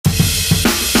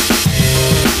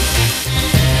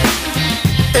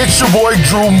It's your boy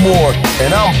Drew Moore,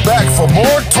 and I'm back for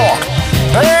more talk,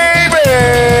 baby.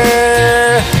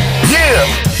 Yeah,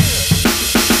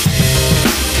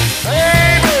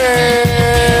 baby,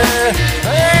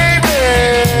 baby,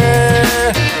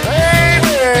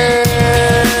 baby.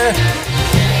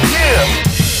 Yeah,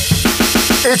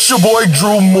 it's your boy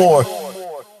Drew Moore.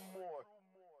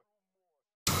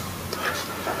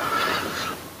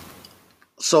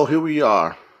 So here we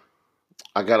are.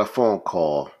 I got a phone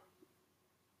call,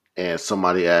 and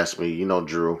somebody asked me,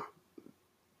 Drew,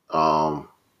 um,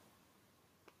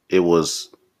 it was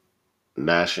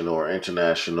National or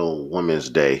International Women's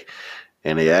Day,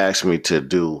 and they asked me to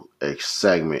do a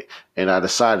segment, and I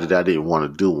decided I didn't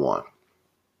want to do one.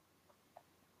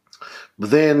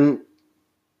 But then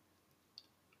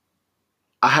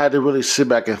I had to really sit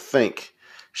back and think.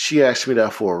 She asked me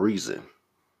that for a reason.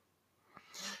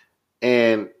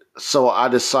 And so I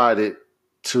decided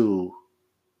to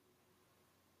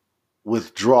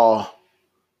withdraw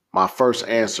my first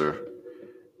answer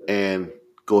and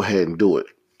go ahead and do it.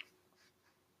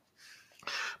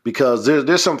 Because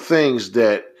there's some things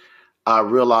that I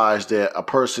realize that a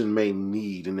person may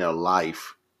need in their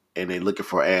life and they're looking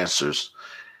for answers.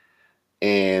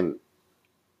 And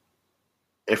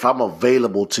if I'm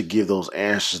available to give those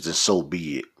answers, then so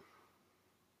be it.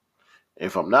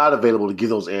 If I'm not available to give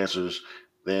those answers,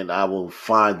 then I will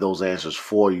find those answers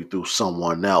for you through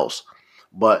someone else.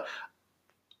 But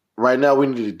right now we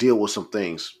need to deal with some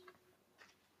things.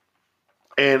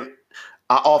 And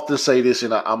I often say this,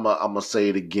 and I'm going to say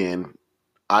it again.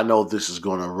 I know this is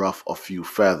going to ruffle a few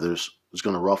feathers. It's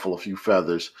going to ruffle a few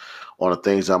feathers on the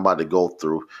things I'm about to go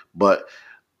through. But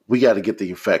we got to get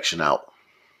the infection out.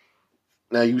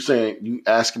 Now you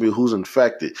asking me who's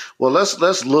infected. Well,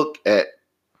 let's look at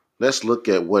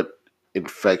what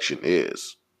infection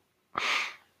is.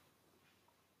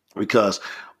 Because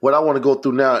what I want to go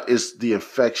through now is the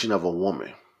infection of a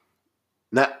woman.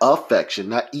 Not affection,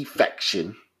 not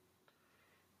effection.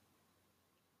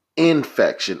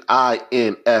 Infection.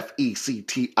 infection.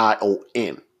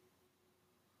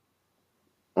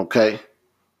 Okay?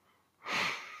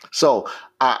 So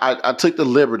I took the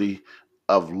liberty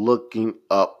of looking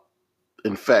up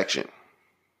infection.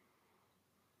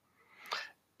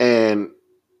 And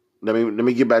let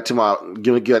me get back to my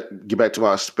get back to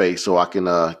my space so I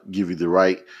can give you the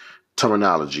right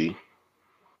terminology.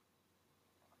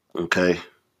 Okay?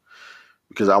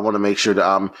 Because I want to make sure that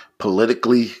I'm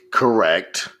politically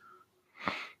correct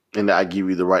and that I give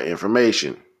you the right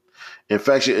information.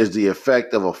 Infection is the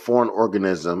effect of a foreign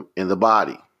organism in the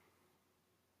body.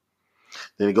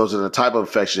 Then it goes to the type of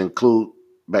infection include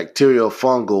bacterial,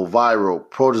 fungal, viral,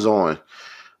 protozoan,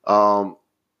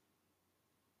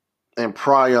 and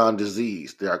prion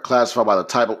disease. They are classified by the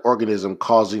type of organism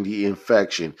causing the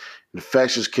infection.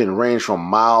 Infections can range from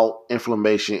mild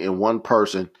inflammation in one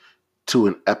person to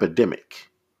an epidemic.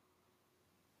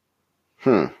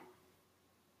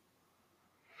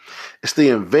 It's the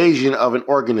invasion of an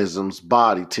organism's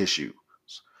body tissue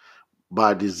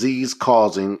by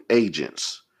disease-causing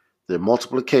agents, their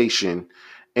multiplication,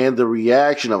 and the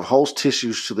reaction of host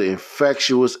tissues to the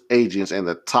infectious agents and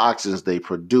the toxins they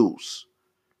produce.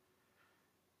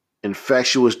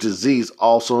 Infectious disease,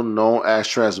 also known as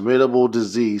transmittable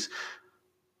disease,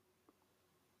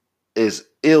 is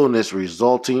illness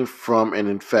resulting from an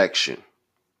infection.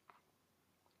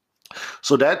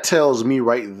 So that tells me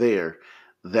right there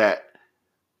that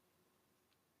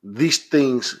these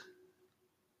things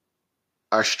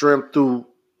are streamed through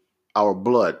our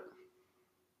blood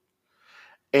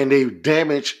and they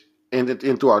damage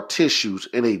into our tissues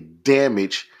and they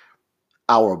damage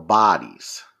our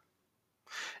bodies.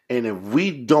 And if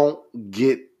we don't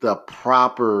get the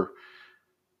proper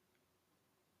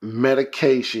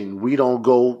medication, we don't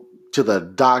go to the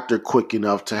doctor quick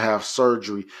enough to have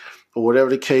surgery or whatever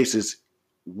the case is,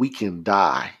 we can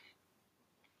die.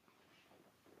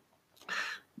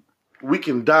 We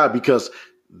can die because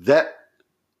that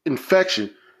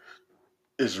infection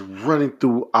is running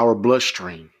through our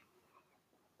bloodstream.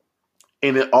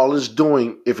 And all it's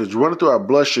doing, if it's running through our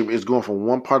bloodstream, it's going from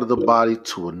one part of the body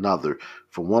to another,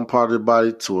 from one part of the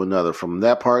body to another, from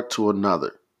that part to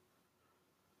another.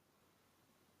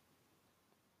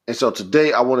 And so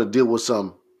today I want to deal with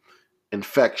some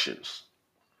infections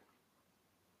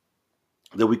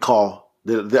that we call,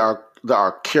 that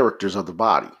are characters of the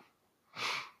body.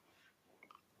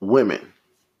 Women.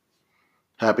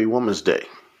 Happy Women's Day.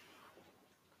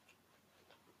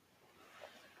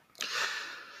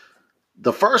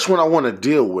 The first one I want to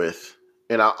deal with,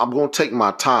 and I'm going to take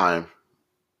my time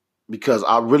because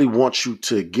I really want you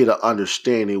to get an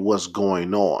understanding of what's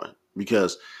going on.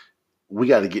 Because we're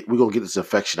gonna get this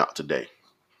infection out today.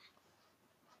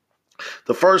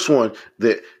 The first one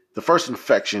the first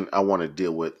infection I want to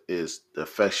deal with is the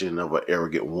infection of an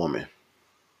arrogant woman.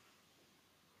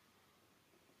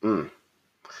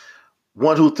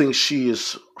 One who thinks she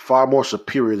is far more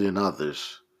superior than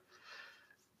others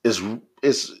is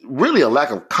really a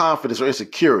lack of confidence or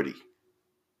insecurity,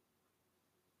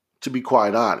 to be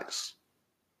quite honest.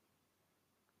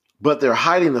 But they're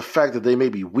hiding the fact that they may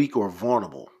be weak or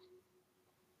vulnerable.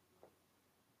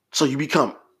 So you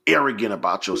become arrogant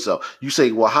about yourself. You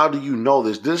say, well, how do you know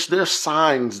this? There's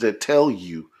signs that tell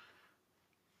you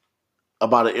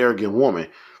about an arrogant woman.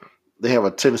 They have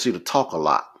a tendency to talk a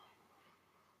lot.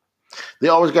 They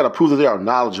always got to prove that they are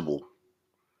knowledgeable.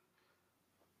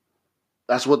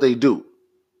 That's what they do.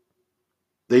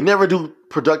 They never do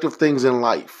productive things in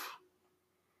life.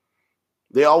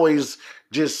 They always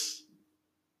just,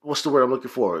 what's the word I'm looking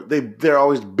for? They're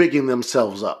always bigging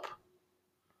themselves up.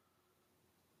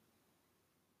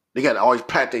 They got to always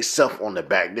pat themselves on the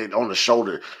back, on the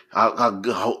shoulder.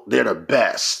 They're the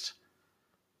best.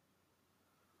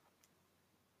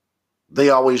 They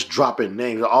always dropping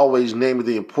names. They're always naming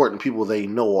the important people they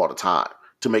know all the time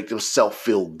to make themselves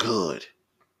feel good.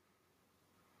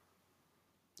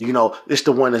 You know, it's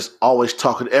the one that's always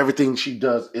talking. Everything she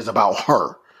does is about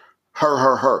her.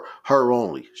 Her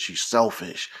only. She's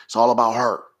selfish. It's all about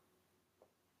her.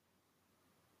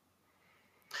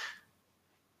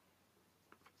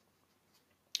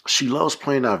 She loves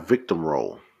playing that victim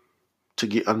role to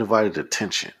get undivided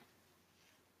attention.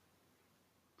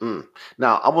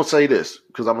 Now, I'm going to say this,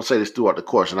 because I'm going to say this throughout the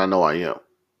course, and I know I am.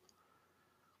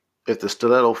 If the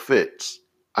stiletto fits,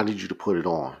 I need you to put it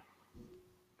on.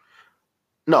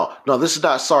 No, this is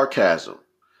not sarcasm.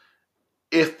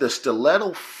 If the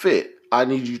stiletto fit, I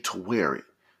need you to wear it.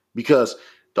 Because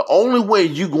the only way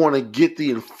you're going to get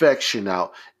the infection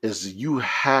out is you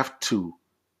have to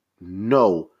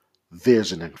know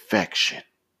there's an infection.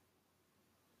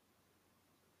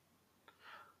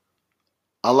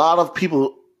 A lot of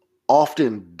people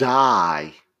often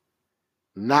die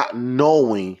not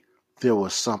knowing there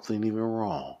was something even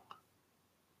wrong.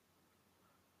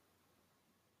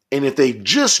 And if they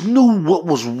just knew what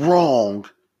was wrong,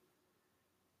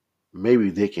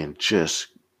 maybe they can just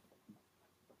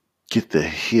get the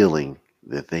healing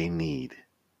that they need.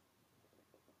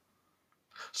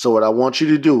 So what I want you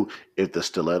to do, if the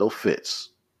stiletto fits,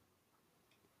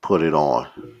 put it on.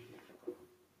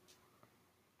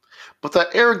 But that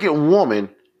arrogant woman,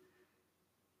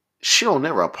 she don't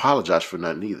never apologize for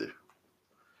nothing either.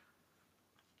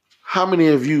 How many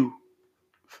of you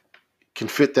can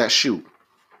fit that shoe?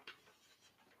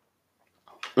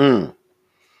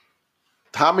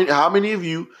 How many of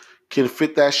you can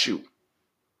fit that shoe?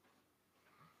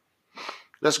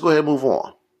 Let's go ahead and move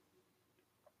on.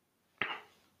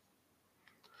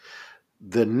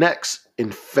 The next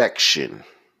infection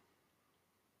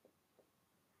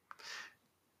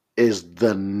is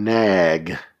the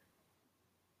nag.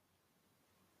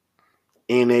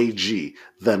 N-A-G,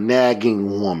 the nagging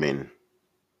woman.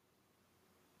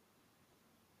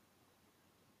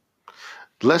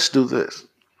 Let's do this.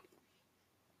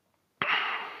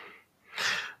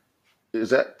 Is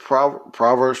that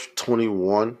Proverbs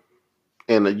 21?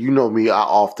 And you know me, I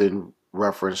often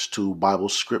reference to Bible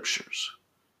scriptures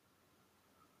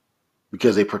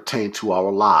because they pertain to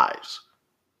our lives.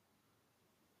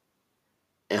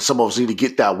 And some of us need to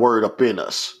get that word up in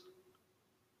us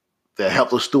that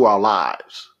helps us through our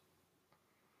lives.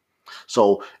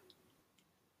 So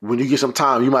when you get some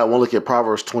time, you might want to look at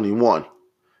Proverbs 21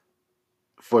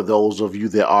 for those of you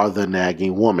that are the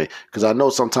nagging woman. Because I know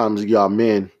sometimes y'all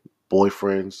men,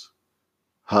 boyfriends,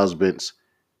 husbands,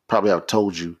 probably have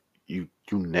told you, you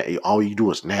nag, all you do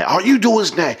is nag. All you do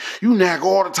is nag. You nag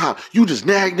all the time. You just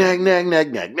nag. And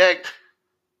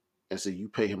so you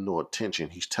pay him no attention.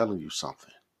 He's telling you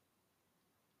something.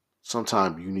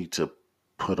 Sometimes you need to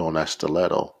put on that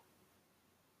stiletto.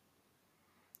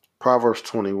 Proverbs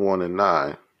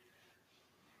 21:9.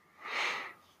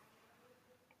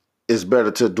 It's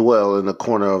better to dwell in the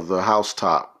corner of the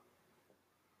housetop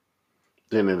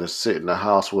than to sit in the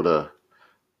house with a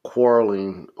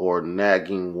quarreling or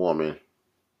nagging woman.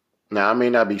 Now, I may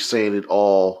not be saying it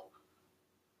all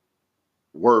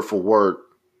word for word,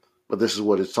 but this is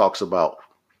what it talks about.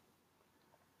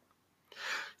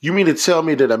 You mean to tell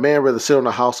me that a man rather sit on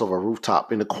the house of a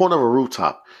rooftop, in the corner of a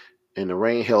rooftop, in the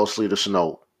rain, hail, sleet, or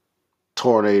snow,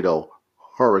 tornado,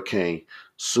 hurricane,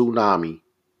 tsunami,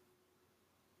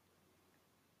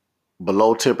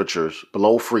 below temperatures,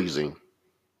 below freezing.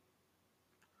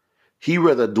 He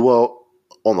rather dwell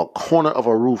on the corner of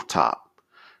a rooftop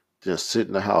than sit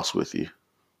in the house with you.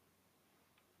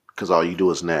 because all you do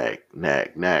is nag,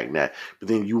 nag, nag, nag. But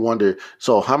then you wonder,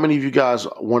 so how many of you guys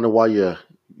wonder why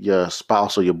your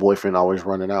spouse or your boyfriend always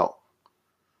running out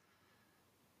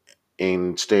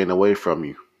and staying away from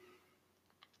you?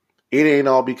 It ain't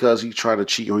all because he's trying to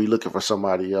cheat or he looking for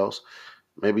somebody else.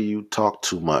 Maybe you talk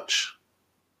too much.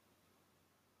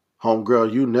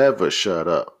 Homegirl, you never shut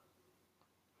up.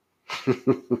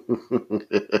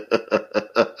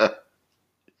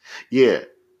 Yeah,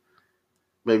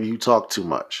 maybe you talk too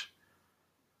much.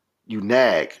 You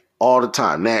nag all the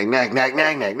time. Nag, nag, nag,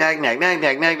 nag, nag, nag, nag, nag,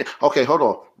 nag, nag. Okay, hold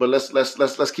on. But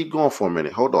let's keep going for a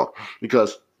minute. Hold on.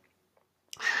 Because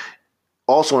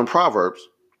also in Proverbs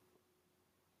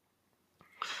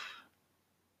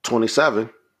 27,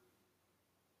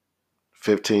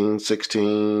 15,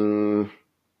 16,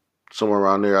 somewhere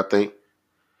around there, I think.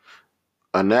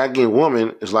 A nagging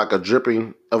woman is like a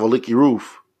dripping of a leaky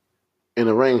roof in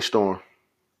a rainstorm.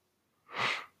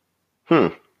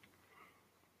 A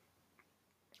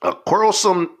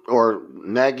quarrelsome or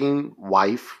nagging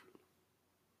wife,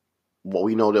 what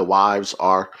we know that wives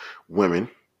are women,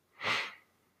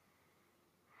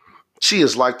 she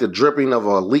is like the dripping of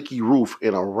a leaky roof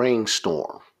in a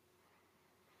rainstorm.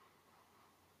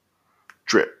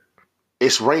 Drip.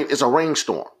 It's rain. It's a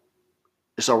rainstorm.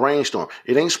 It's a rainstorm.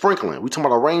 It ain't sprinkling. We talking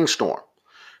about a rainstorm.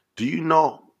 Do you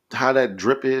know how that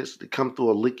drip is to come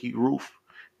through a leaky roof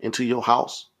into your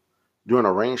house during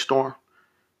a rainstorm?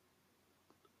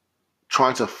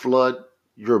 Trying to flood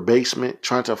your basement,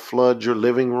 trying to flood your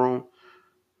living room.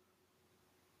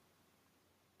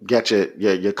 Got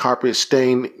your carpet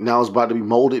stained. Now it's about to be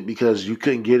molded because you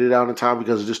couldn't get it out in time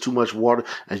because there's just too much water.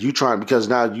 And you trying because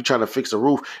now you trying to fix the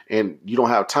roof and you don't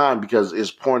have time because it's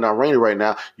pouring down raining right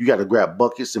now. You got to grab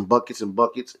buckets and buckets and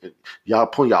buckets. And y'all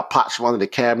pulling y'all pots from under the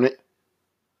cabinet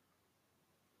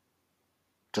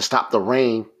to stop the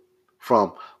rain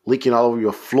from leaking all over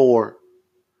your floor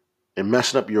and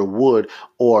messing up your wood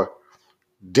or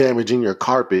damaging your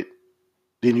carpet.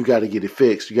 Then you got to get it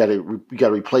fixed. You got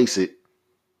to replace it.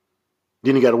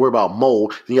 Then you got to worry about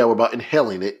mold. Then you got to worry about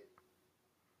inhaling it.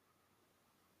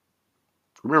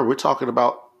 Remember, we're talking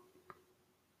about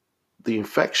the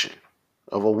infection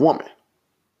of a woman.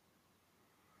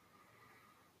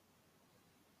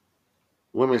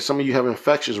 Women, some of you have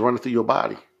infections running through your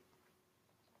body.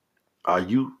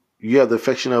 You have the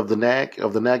infection of the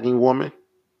nagging woman?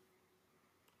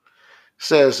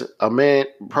 Says a man,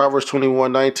 Proverbs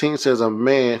 21:19 says a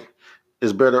man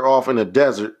is better off in the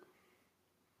desert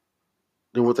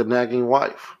than with a nagging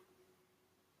wife.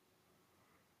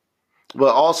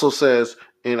 But also says,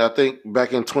 and I think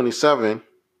back in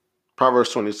Proverbs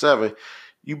 27,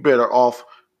 you better off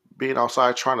being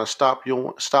outside trying to stop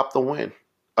the wind.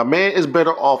 A man is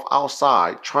better off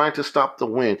outside trying to stop the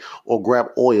wind or grab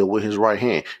oil with his right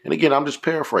hand. And again, I'm just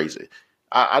paraphrasing.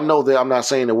 I know that I'm not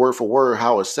saying the word for word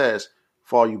how it says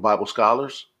for all you Bible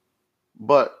scholars,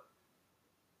 but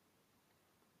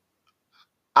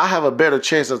I have a better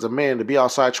chance as a man to be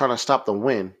outside trying to stop the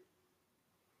wind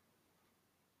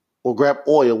or grab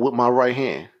oil with my right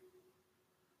hand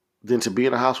than to be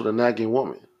in a house with a nagging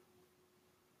woman.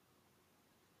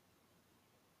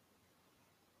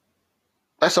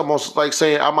 That's almost like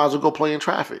saying I might as well go play in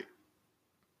traffic.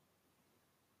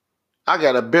 I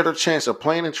got a better chance of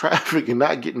playing in traffic and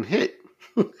not getting hit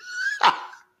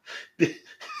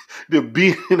than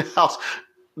being in the house.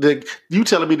 You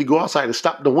telling me to go outside and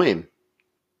stop the wind,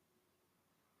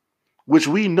 which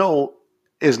we know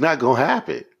is not going to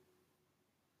happen.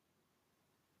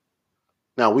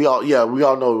 Now we all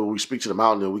know when we speak to the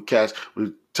mountain and we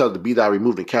tell it to be thou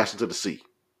removed and cast into the sea.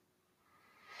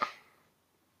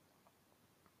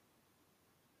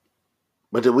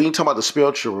 But we ain't talking about the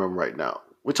spiritual realm right now.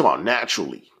 We're talking about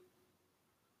naturally.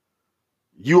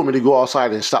 You want me to go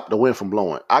outside and stop the wind from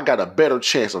blowing? I got a better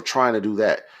chance of trying to do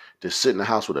that than sit in the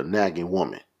house with a nagging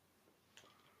woman.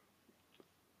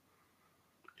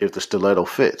 If the stiletto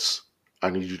fits, I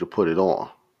need you to put it on.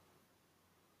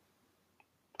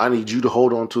 I need you to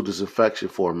hold on to this infection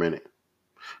for a minute.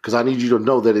 Because I need you to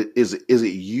know that is it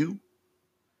you?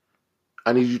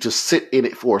 I need you to sit in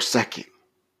it for a second.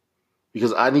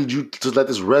 Because I need you to let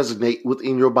this resonate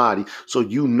within your body so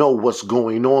you know what's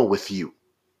going on with you.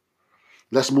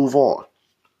 Let's move on.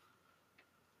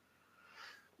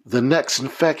 The next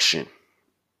infection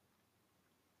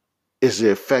is the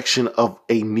infection of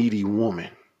a needy woman.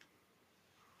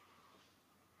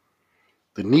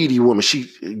 The needy woman,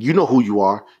 you know who you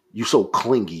are. You so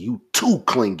clingy. You too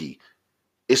clingy.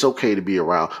 It's okay to be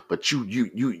around, but you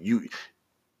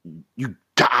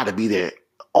gotta be there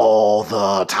all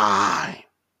the time.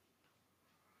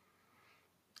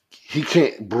 He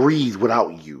can't breathe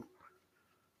without you.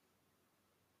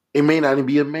 It may not even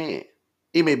be a man.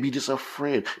 It may be just a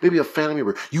friend, maybe a family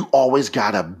member. You always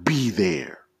gotta be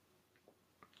there.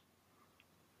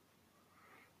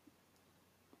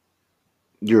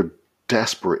 You're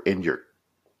desperate and you're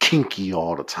kinky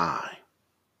all the time.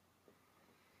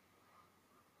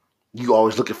 You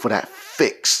always looking for that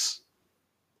fix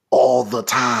all the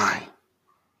time.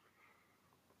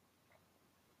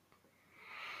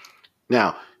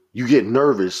 Now, you get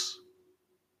nervous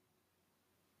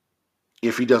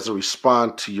if he doesn't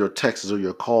respond to your texts or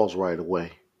your calls right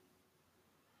away.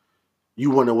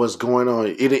 You wonder what's going on.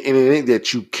 And it ain't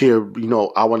that you care,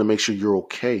 I want to make sure you're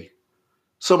okay.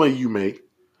 Some of you may,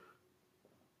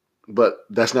 but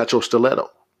that's not your stiletto.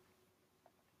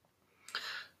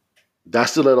 That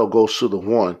stiletto goes to the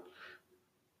one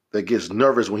that gets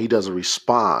nervous when he doesn't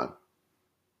respond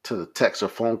to the text or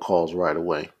phone calls right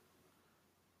away.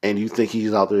 And you think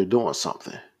he's out there doing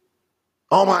something.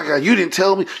 Oh my God, you didn't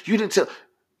tell me.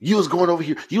 You was going over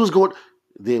here.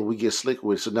 Then we get slick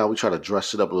with it. So now we try to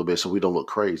dress it up a little bit so we don't look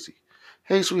crazy.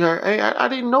 Hey, sweetheart. Hey, I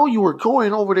didn't know you were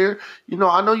going over there.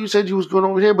 I know you said you was going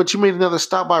over there, but you made another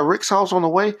stop by Rick's house on the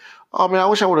way. Oh man, I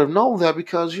wish I would have known that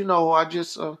because,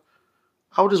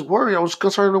 I was just worried. I was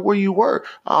concerned with where you were.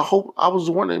 I was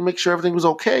wanting to make sure everything was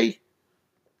okay.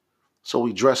 So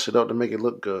we dress it up to make it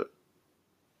look good.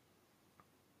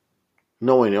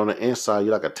 Knowing on the inside,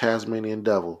 you're like a Tasmanian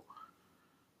devil.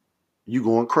 You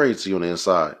going crazy on the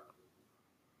inside.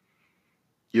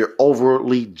 You're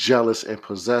overly jealous and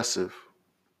possessive.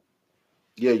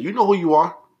 Yeah, you know who you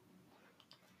are.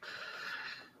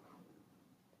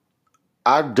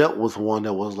 I dealt with one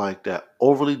that was like that,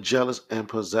 overly jealous and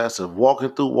possessive, walking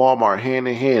through Walmart hand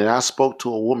in hand. And I spoke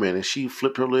to a woman and she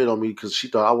flipped her lid on me because she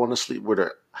thought I wanted to sleep with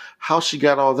her. How she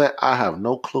got all that, I have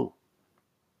no clue.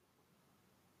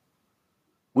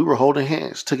 We were holding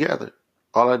hands together.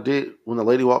 All I did when the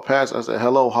lady walked past, I said,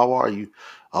 hello, how are you?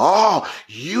 Oh,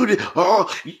 you did.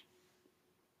 Oh,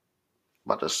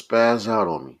 about to spaz out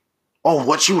on me. Oh,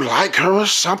 what you like her or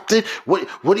something? What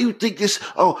do you think this?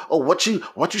 Oh, what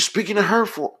you speaking to her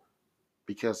for?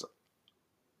 Because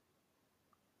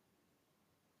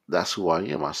that's who I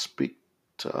am. I speak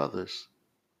to others.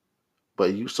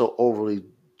 But you so overly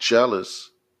jealous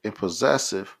and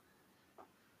possessive,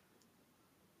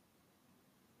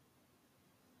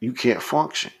 you can't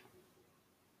function.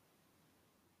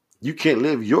 You can't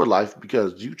live your life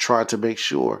because you try to make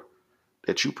sure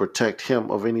that you protect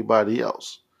him of anybody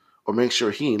else or make sure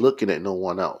he ain't looking at no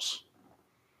one else.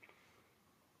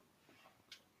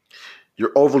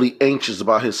 You're overly anxious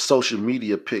about his social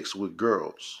media pics with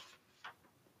girls.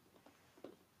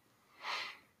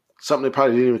 Something that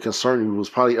probably didn't even concern you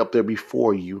was probably up there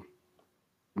before you.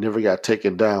 Never got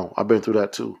taken down. I've been through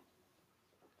that too.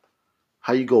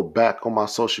 How you go back on my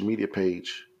social media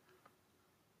page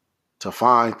to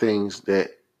find things that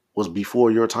was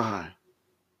before your time.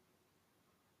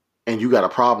 And you got a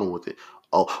problem with it.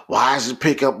 Oh, why does it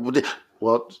pick up with it?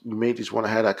 Well, you may just want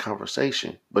to have that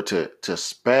conversation. But to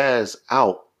spaz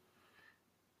out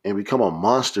and become a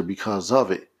monster because of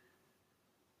it,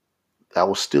 that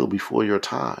was still before your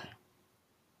time.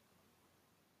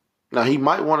 Now, he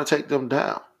might want to take them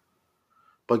down,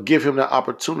 but give him that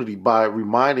opportunity by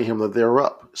reminding him that they're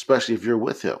up, especially if you're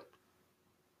with him.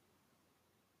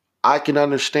 I can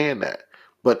understand that.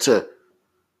 But to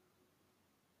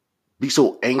be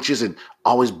so anxious and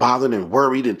always bothered and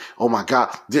worried and oh my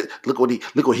God, look what he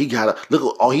got. He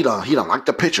don't like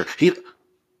the picture.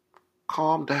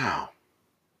 Calm down.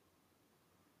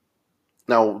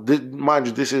 Now, mind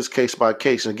you, this is case by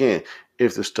case. Again,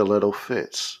 if the stiletto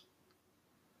fits,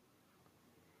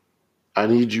 I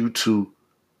need you to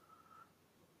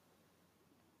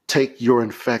take your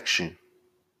infection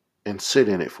and sit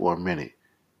in it for a minute.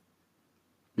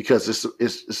 Because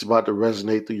it's about to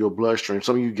resonate through your bloodstream.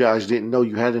 Some of you guys didn't know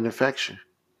you had an infection.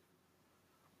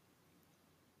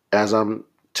 As I'm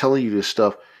telling you this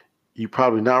stuff, you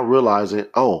probably not realizing,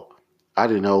 oh, I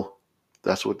didn't know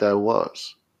that's what that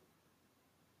was.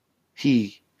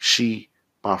 He, she,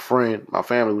 my friend, my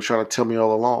family was trying to tell me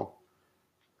all along.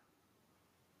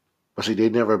 But see, they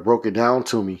never broke it down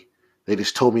to me. They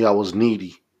just told me I was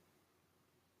needy.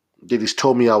 They just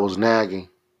told me I was nagging.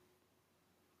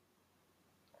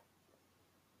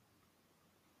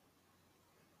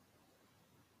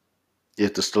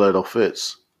 If the stiletto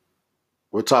fits.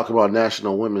 We're talking about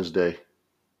National Women's Day.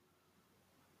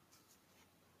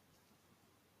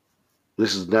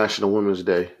 This is National Women's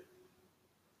Day.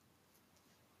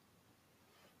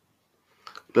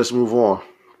 Let's move on.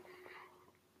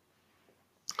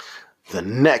 The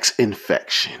next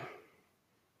infection.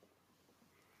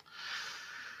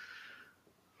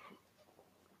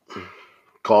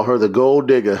 Call her the gold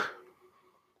digger.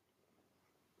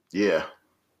 Yeah.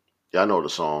 Yeah, I know the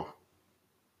song.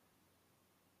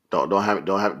 Don't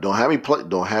have me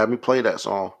play that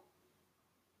song.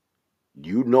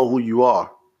 You know who you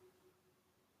are.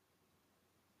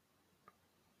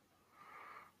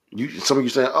 Some of you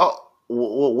saying, "Oh,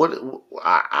 what?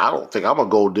 I don't think I'm a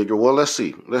gold digger." Well, let's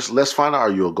see. Let's find out.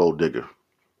 Are you a gold digger?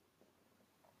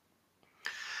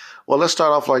 Well, let's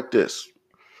start off like this.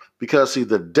 Because see,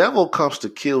 the devil comes to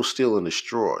kill, steal, and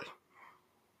destroy.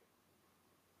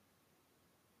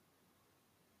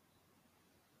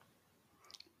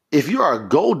 If you are a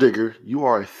gold digger, you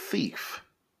are a thief.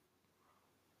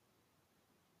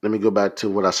 Let me go back to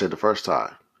what I said the first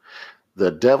time. The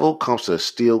devil comes to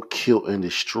steal, kill, and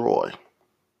destroy.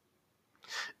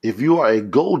 If you are a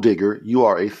gold digger, you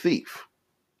are a thief.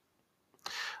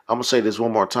 I'm going to say this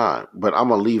one more time, but I'm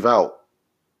going to leave out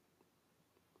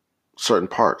certain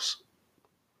parts.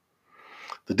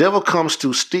 The devil comes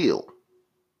to steal.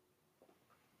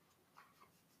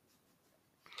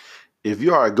 If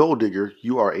you are a gold digger,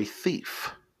 you are a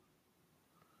thief.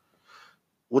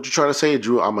 What you trying to say,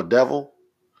 Drew? I'm a devil?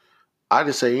 I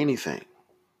didn't say anything.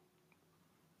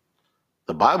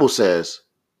 The Bible says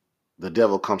the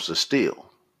devil comes to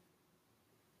steal.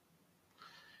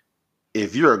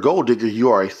 If you're a gold digger, you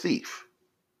are a thief.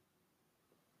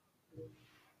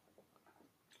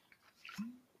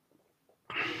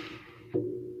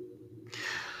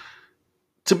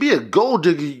 To be a gold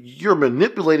digger, you're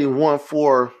manipulating one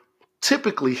for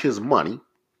typically his money.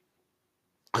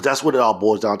 That's what it all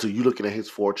boils down to. You're looking at his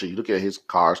fortune, you're looking at his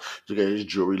cars, you're looking at his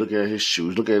jewelry, you're looking at his shoes,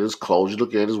 you're looking at his clothes, you're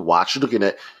looking at his watch, you're looking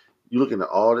at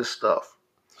all this stuff,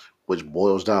 which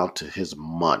boils down to his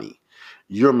money.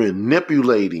 You're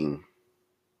manipulating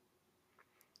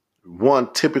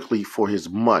one typically for his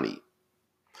money.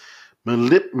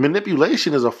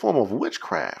 Manipulation is a form of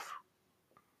witchcraft.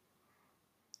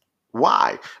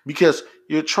 Why? Because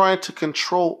you're trying to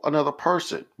control another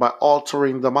person by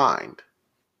altering the mind.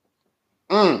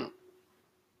 Did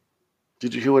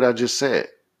you hear what I just said?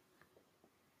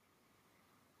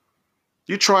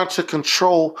 You're trying to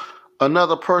control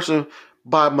another person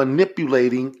by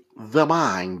manipulating the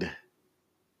mind.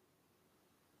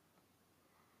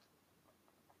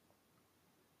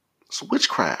 It's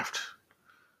witchcraft.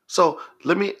 So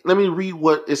let me read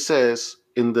what it says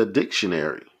in the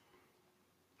dictionary.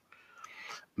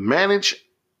 Manage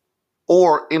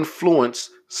or influence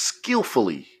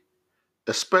skillfully,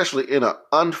 especially in an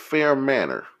unfair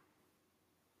manner.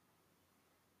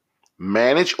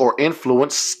 Manage or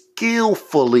influence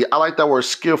skillfully. I like that word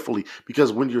skillfully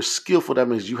because when you're skillful, that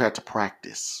means you had to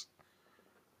practice.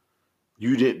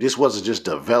 This wasn't just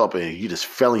developing, you just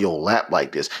fell in your lap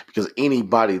like this, because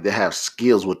anybody that has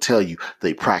skills will tell you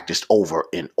they practiced over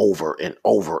and over and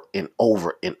over and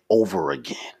over and over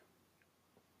again.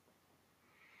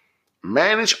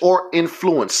 Manage or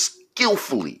influence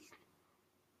skillfully,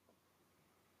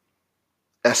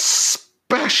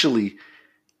 especially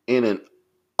in an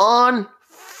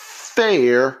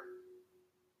unfair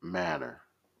manner.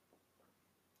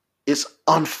 It's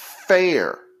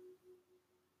unfair.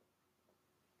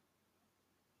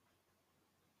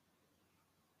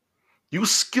 You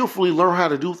skillfully learn how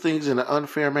to do things in an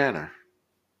unfair manner.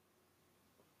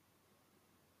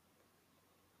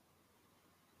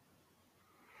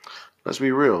 Let's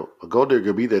be real. A gold digger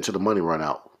could be there till the money run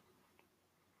out.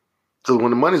 Because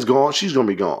when the money's gone, she's going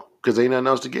to be gone. Because there ain't nothing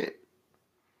else to get.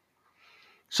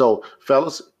 So,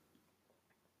 fellas,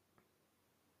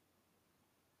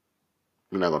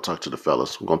 we're not going to talk to the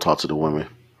fellas. We're going to talk to the women.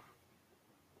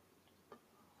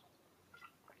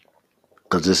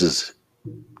 Because this is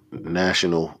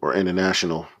National or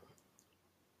International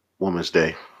Women's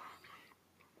Day.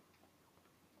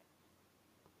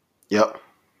 Yep.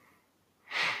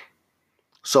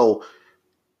 So,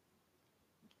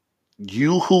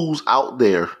 you who's out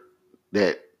there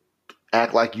that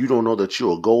act like you don't know that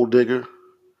you're a gold digger,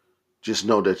 just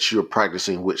know that you're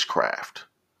practicing witchcraft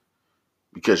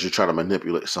because you're trying to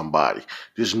manipulate somebody.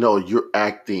 Just know you're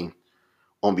acting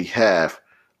on behalf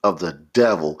of the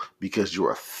devil because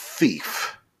you're a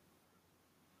thief.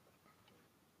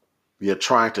 You're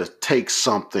trying to take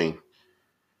something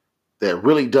that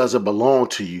really doesn't belong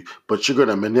to you, but you're going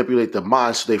to manipulate the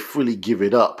mind so they freely give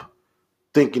it up,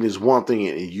 thinking it's one thing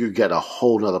and you got a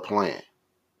whole nother plan.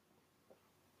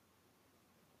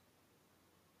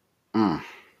 You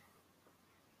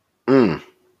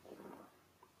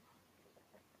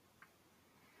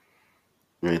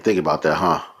ain't think about that,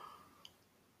 huh?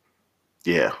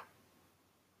 Yeah.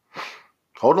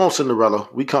 Hold on, Cinderella.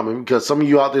 We coming, because some of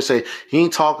you out there say, he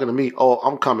ain't talking to me. Oh,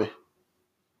 I'm coming.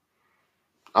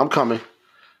 I'm coming.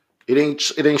 It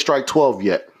ain't strike 12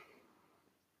 yet.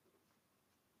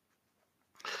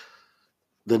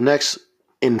 The next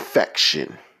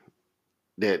infection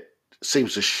that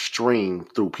seems to stream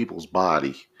through people's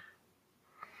body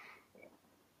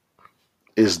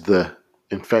is the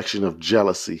infection of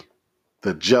jealousy,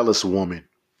 the jealous woman.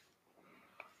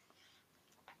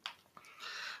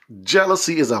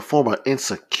 Jealousy is a form of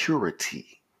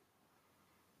insecurity.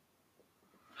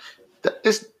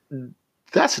 That's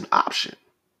an option.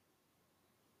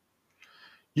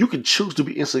 You can choose to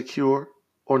be insecure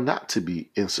or not to be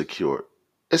insecure.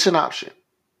 It's an option.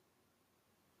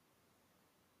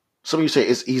 Some of you say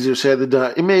it's easier said than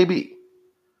done. It may be.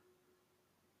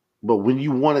 But when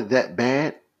you want it that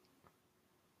bad,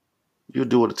 you'll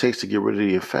do what it takes to get rid of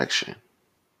the infection.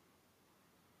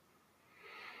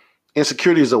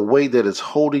 Insecurity is a weight that is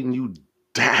holding you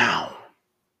down.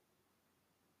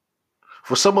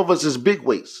 For some of us, it's big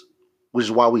weights, which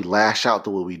is why we lash out the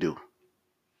way we do.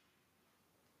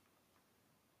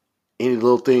 Any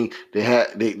little thing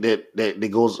that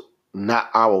goes not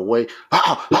our way,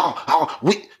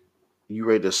 you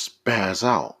ready to spaz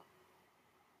out.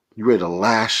 You ready to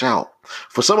lash out.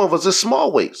 For some of us, it's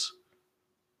small weights,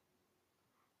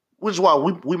 which is why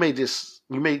you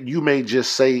may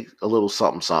just say a little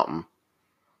something,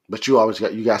 but you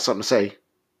got something to say.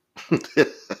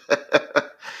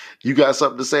 You got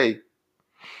something to say.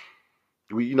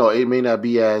 It may not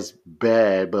be as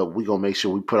bad, but we're going to make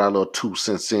sure we put our little 2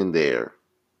 cents in there.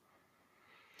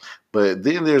 But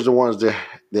then there's the ones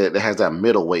that has that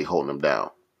middle weight holding them down.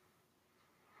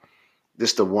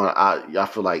 This the one I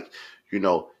feel like, you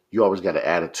always got an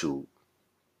attitude.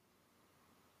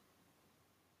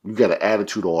 You got an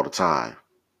attitude all the time.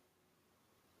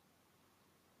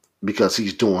 Because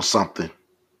he's doing something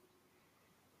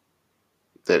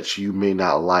that you may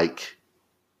not like,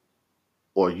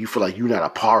 or you feel like you're not a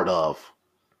part of,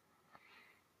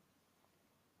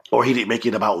 or he didn't make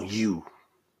it about you.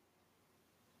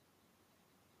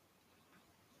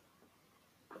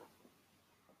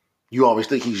 You always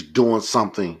think he's doing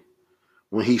something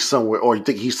when he's somewhere, or you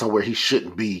think he's somewhere he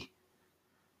shouldn't be.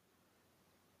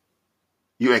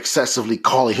 You're excessively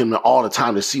calling him all the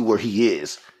time to see where he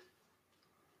is.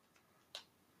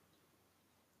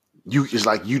 It's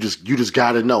like you just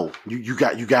gotta know. You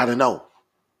gotta know.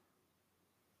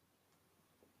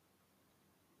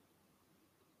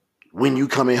 When you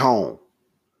coming home?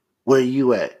 Where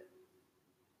you at?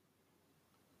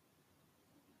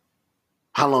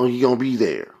 How long are you gonna be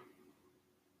there?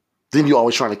 Then you're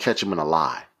always trying to catch him in a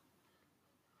lie.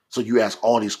 So you ask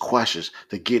all these questions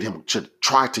to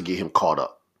try to get him caught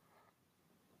up.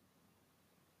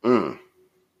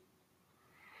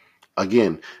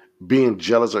 Again, being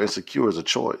jealous or insecure is a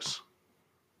choice.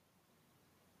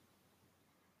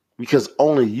 Because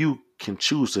only you can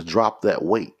choose to drop that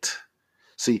weight.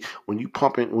 See, when you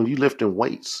lifting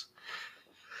weights,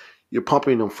 you're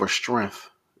pumping them for strength,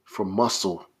 for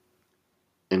muscle,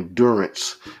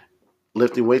 endurance.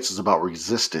 Lifting weights is about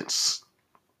resistance.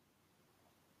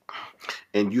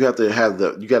 And you have to have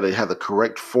the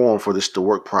correct form for this to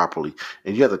work properly.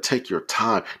 And you have to take your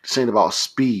time. This ain't about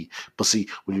speed. But see,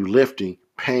 when you're lifting,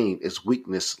 pain is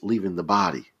weakness leaving the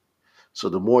body. So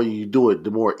the more you do it,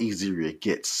 the more easier it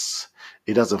gets.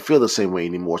 It doesn't feel the same way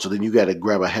anymore. So then you got to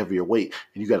grab a heavier weight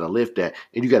and you got to lift that,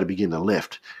 and you got to begin to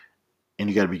lift. And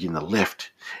you got to begin to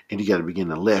lift. And you got to begin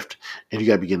to lift. And you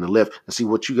got to begin to lift. And see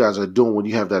what you guys are doing when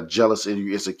you have that jealous and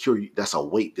you're insecure, that's a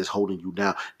weight that's holding you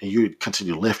down. And you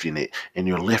continue lifting it. And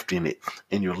you're lifting it.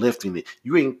 And you're lifting it.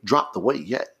 You ain't dropped the weight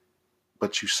yet.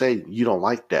 But you say you don't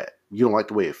like that. You don't like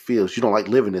the way it feels. You don't like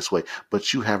living this way.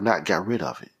 But you have not got rid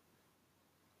of it.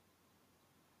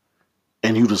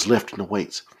 And you just lifting the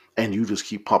weights. And you just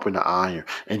keep pumping the iron.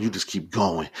 And you just keep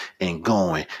going and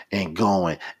going and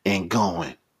going and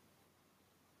going.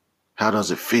 How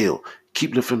does it feel?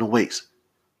 Keep lifting the weights.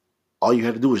 All you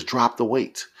have to do is drop the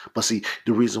weights. But see,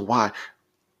 the reason why,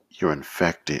 you're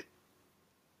infected.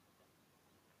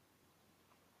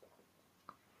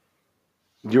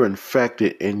 You're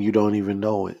infected and you don't even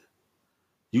know it.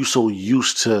 You're so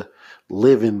used to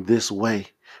living this way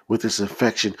with this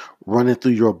infection running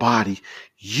through your body,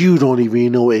 you don't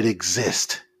even know it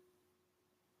exists.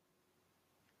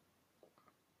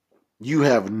 You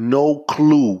have no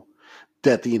clue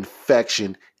that the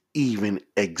infection even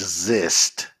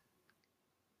exists.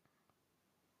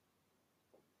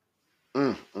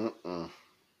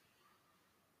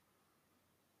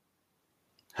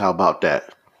 How about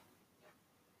that?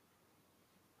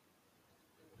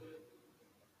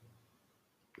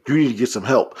 You need to get some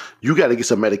help. You got to get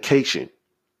some medication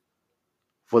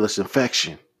for this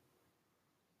infection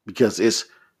because it's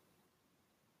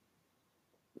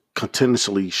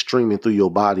continuously streaming through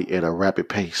your body at a rapid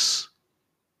pace.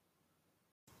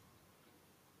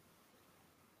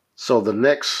 So the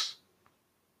next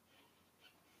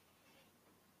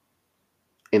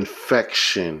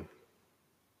infection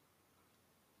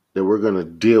that we're going to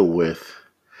deal with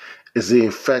is the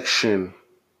infection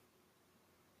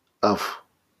of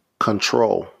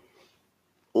control.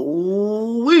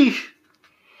 Ooh-wee.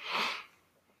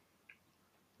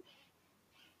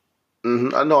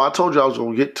 I know. I told you I was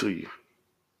going to get to you.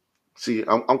 See,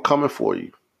 I'm coming for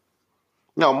you.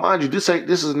 Now, mind you, this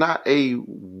is not a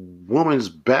woman's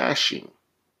bashing.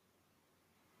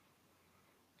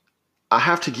 I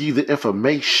have to give you the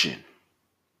information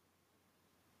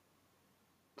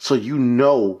so you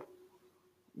know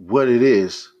what it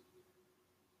is.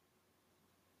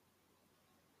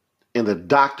 And the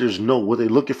doctors know what they're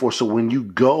looking for. So when you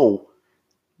go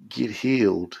get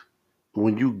healed,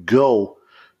 when you go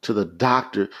to the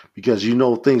doctor, because you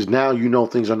know things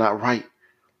are not right,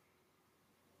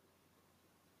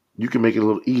 you can make it a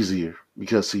little easier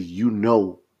because, see, you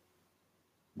know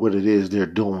what it is they're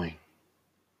doing.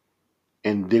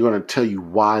 And they're going to tell you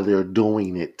why they're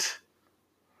doing it.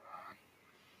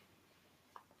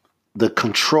 The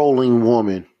controlling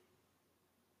woman,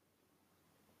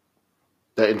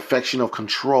 the infection of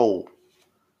control.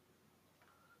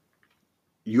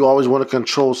 You always want to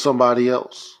control somebody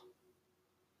else.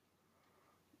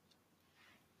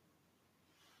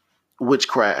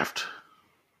 Witchcraft.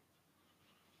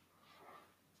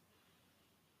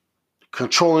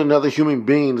 Controlling another human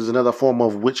being is another form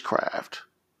of witchcraft.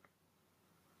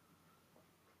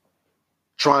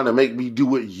 Trying to make me do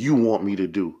what you want me to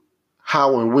do.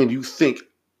 How and when you think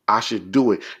I should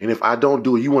do it. And if I don't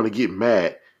do it, you want to get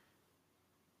mad.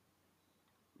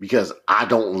 Because I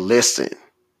don't listen,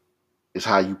 is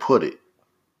how you put it.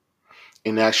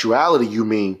 In actuality, you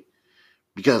mean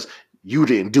because you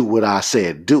didn't do what I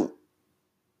said do.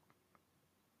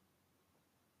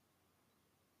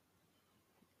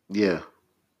 Yeah.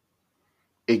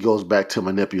 It goes back to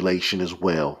manipulation as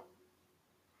well.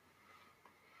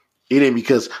 It ain't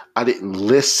because I didn't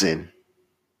listen.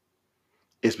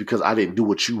 It's because I didn't do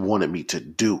what you wanted me to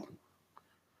do.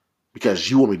 Because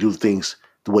you want me to do things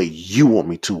the way you want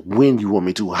me to, when you want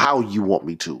me to, how you want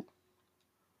me to.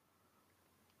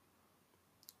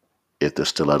 If the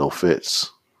stiletto fits.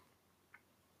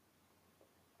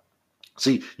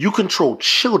 See, you control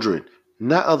children,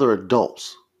 not other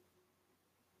adults.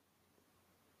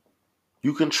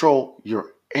 You control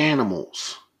your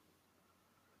animals,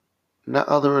 not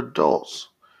other adults.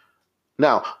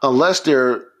 Now, unless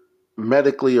they're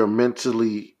medically or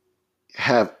mentally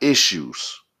have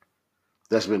issues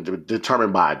that's been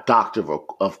determined by a doctor,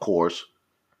 of course,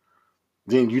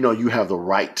 then you know you have the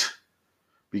right,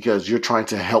 because you're trying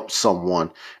to help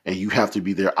someone and you have to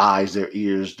be their eyes, their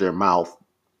ears, their mouth,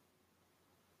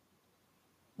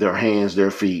 their hands, their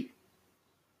feet,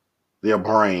 their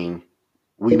brain.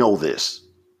 We know this.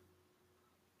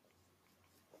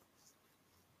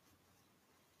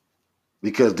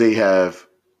 Because they have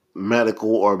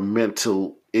medical or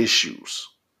mental issues.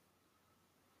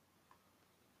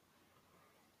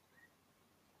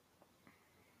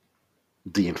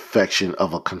 The infection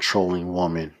of a controlling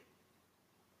woman.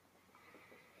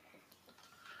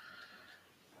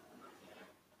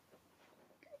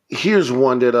 Here's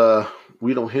one that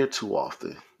we don't hear too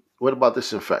often. What about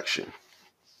this infection?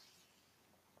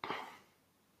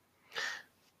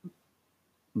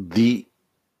 The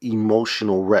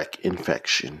emotional wreck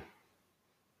infection.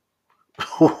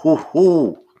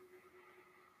 The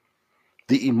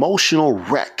emotional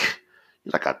wreck.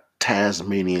 You're like a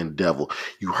Tasmanian devil.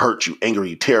 You hurt, you angry,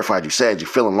 you terrified, you sad, you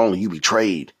feeling lonely, you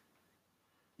betrayed.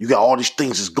 You got all these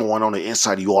things that's going on the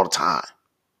inside of you all the time.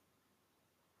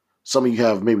 Some of you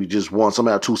have maybe just one, some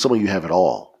have two, some of you have it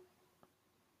all.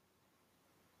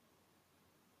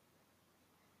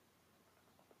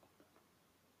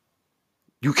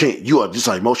 You are just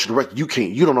an emotional wreck. You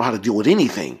don't know how to deal with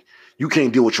anything. You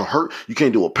can't deal with your hurt. You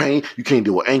can't deal with pain. You can't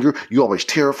deal with anger. You always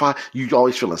terrified. You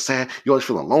always feeling sad. You always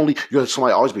feeling lonely.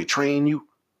 Somebody always betraying you.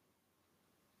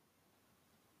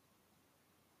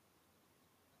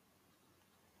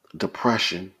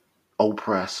 Depression,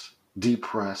 oppressed,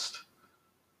 depressed,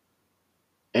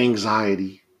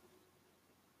 anxiety,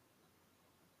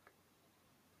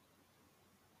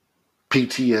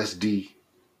 PTSD.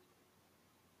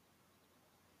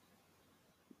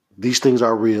 These things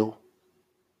are real,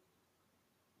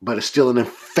 but it's still an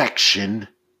infection.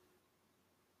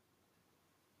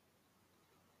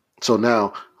 So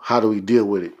now, how do we deal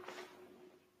with it?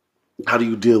 How do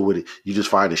you deal with it? You just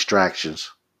find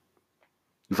distractions.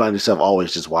 You find yourself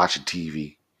always just watching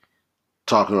TV,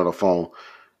 talking on the phone,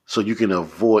 so you can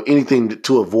avoid anything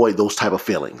to avoid those type of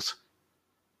feelings.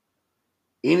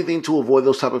 Anything to avoid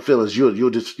those type of feelings,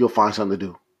 you'll find something to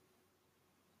do.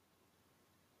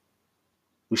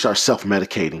 We start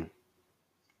self-medicating.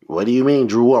 What do you mean,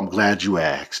 Drew? I'm glad you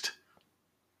asked.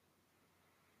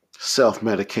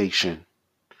 Self-medication,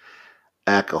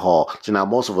 alcohol. So now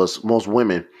most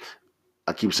women,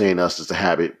 I keep saying us, it's a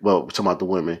habit. Well, we're talking about the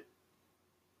women.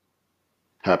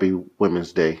 Happy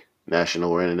Women's Day,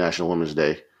 National or International Women's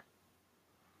Day.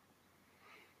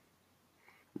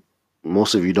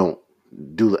 Most of you don't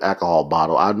do the alcohol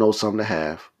bottle. I know some that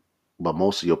have, but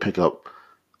most of you'll pick up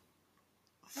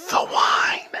the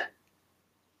wine.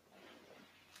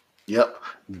 Yep,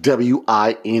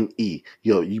 WINE.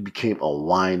 Yo, you became a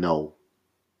wino.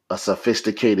 A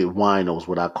sophisticated wino is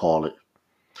what I call it.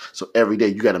 So every day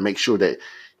you got to make sure that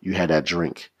you had that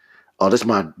drink. Oh, this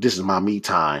is my me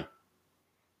time.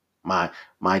 My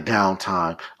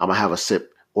downtime. I'm gonna have a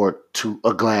sip or two,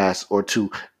 a glass or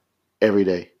two every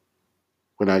day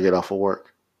when I get off of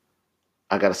work.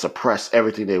 I gotta suppress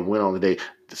everything that went on the day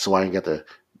so I ain't got to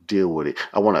deal with it.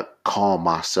 I want to calm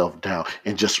myself down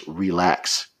and just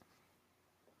relax.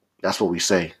 That's what we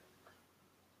say.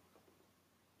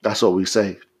 That's what we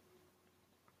say.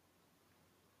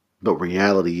 But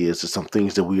reality is some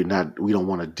things that we don't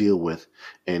want to deal with.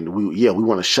 And we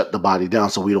want to shut the body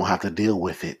down so we don't have to deal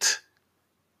with it.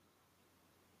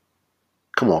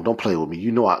 Come on, don't play with me.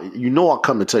 You know I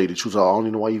come to tell you the truth. I don't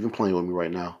even know why you're even playing with me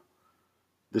right now.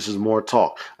 This is more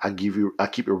talk. I keep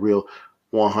it real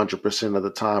 100% of the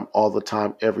time, all the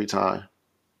time, every time.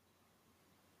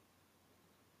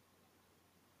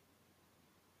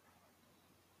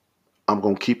 I'm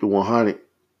going to keep it 100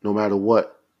 no matter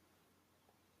what.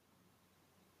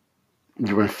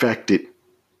 You're infected.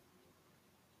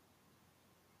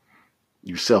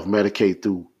 You self-medicate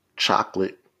through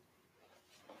chocolate.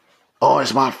 Oh,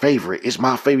 it's my favorite. It's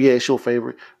my favorite. Yeah, it's your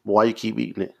favorite. But why you keep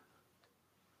eating it?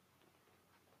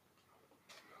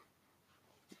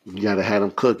 You gotta have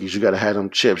them cookies. You gotta have them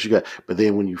chips. But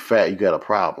then when you fat, you got a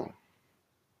problem.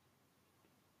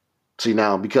 See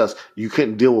now, because you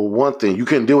couldn't deal with one thing. You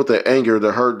couldn't deal with the anger,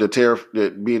 the hurt, the terror,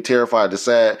 being terrified, the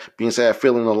sad, being sad,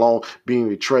 feeling alone, being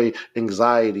betrayed,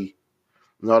 anxiety,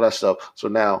 and all that stuff. So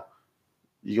now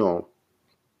you're gonna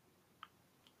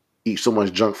eat so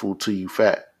much junk food till you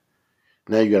fat.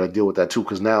 Now you got to deal with that too,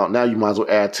 because now you might as well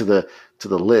add to the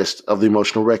list of the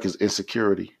emotional wreck is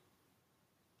insecurity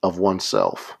of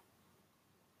oneself.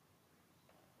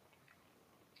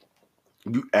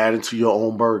 You adding to your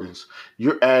own burdens.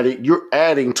 You're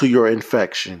adding to your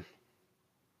infection.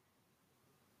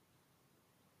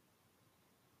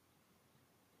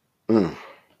 Yeah,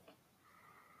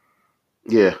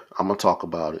 I'm gonna talk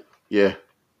about it. Yeah.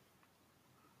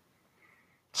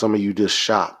 Some of you just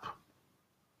shop.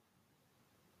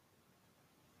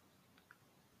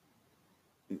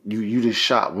 You just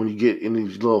shop when you get in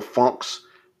these little funks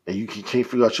and you can't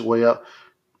figure out your way up.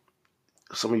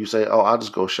 Some of you say, "Oh, I'll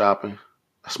just go shopping.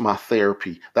 That's my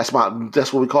therapy. That's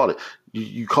what we call it.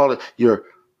 You call it your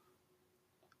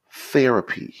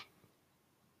therapy.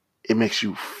 It makes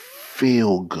you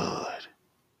feel good.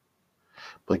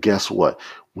 But guess what?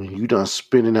 When you done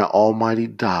spending that almighty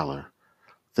dollar,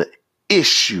 the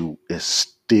issue is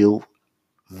still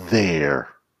there.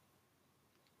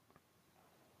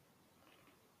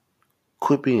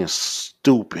 Quit being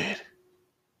stupid.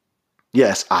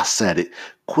 Yes, I said it.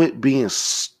 Quit being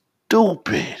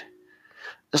stupid.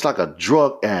 It's like a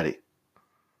drug addict.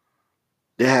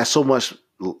 They had so much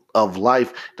of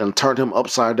life that turned him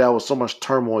upside down with so much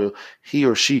turmoil. He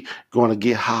or she going to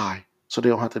get high so they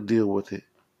don't have to deal with it.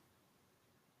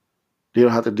 They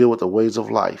don't have to deal with the ways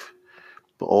of life.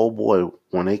 But oh boy,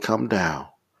 when they come down,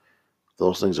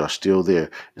 those things are still there.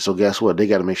 And so guess what? They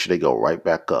got to make sure they go right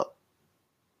back up.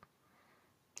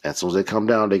 As soon as they come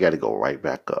down, they got to go right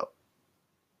back up.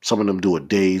 Some of them do it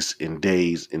days and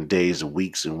days and days and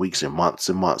weeks and weeks and months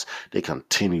and months. They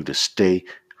continue to stay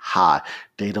high.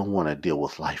 They don't want to deal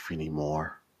with life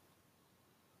anymore.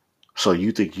 So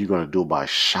you think you're going to do it by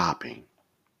shopping.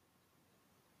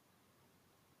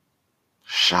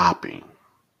 Shopping.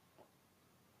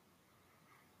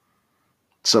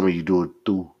 Some of you do it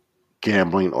through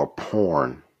gambling or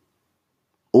porn.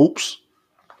 Oops.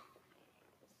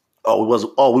 We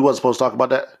wasn't supposed to talk about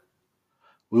that?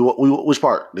 We which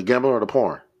part? The gambling or the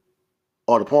porn?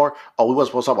 Oh, the porn? Oh, we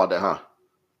wasn't supposed to talk about that,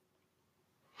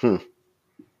 huh?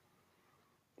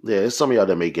 Yeah, it's some of y'all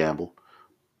that may gamble.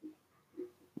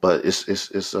 But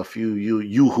it's a few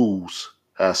you-who's,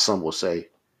 as some will say,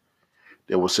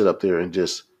 that will sit up there and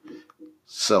just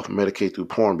self-medicate through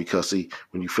porn because, see,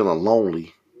 when you're feeling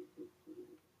lonely,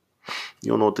 you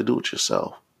don't know what to do with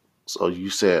yourself. So you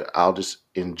said, I'll just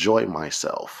enjoy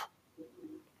myself.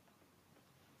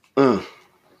 Mm.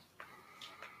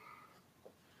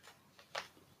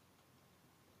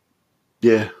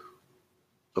 Yeah.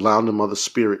 Allowing them other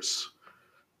spirits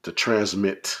to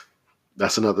transmit.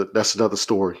 That's another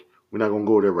story. We're not gonna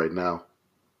go there right now.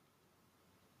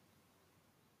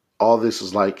 All this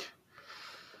is like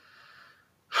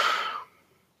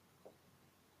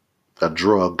a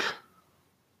drug.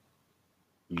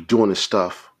 You're doing this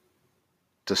stuff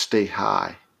to stay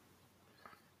high,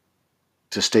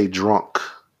 to stay drunk,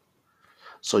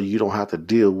 so you don't have to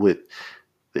deal with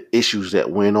the issues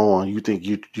that went on. You think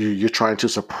you're trying to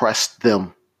suppress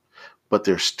them, but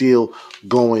they're still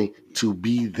going to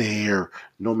be there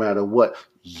no matter what.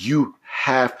 You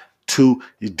have to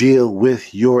deal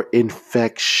with your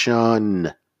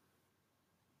infection.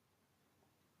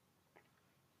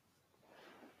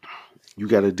 You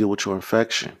got to deal with your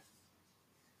infection.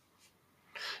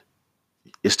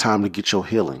 It's time to get your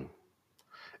healing.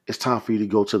 It's time for you to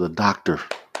go to the doctor.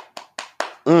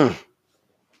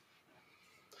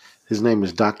 His name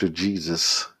is Dr.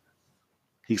 Jesus.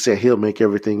 He said he'll make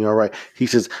everything all right. He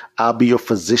says, I'll be your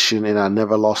physician and I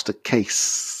never lost a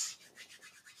case.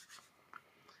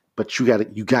 But you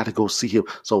gotta go see him.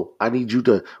 So I need you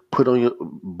to put on your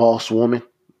boss woman,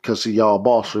 because y'all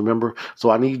boss, remember? So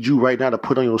I need you right now to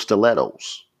put on your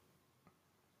stilettos.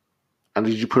 I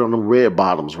need you to put on them red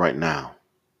bottoms right now.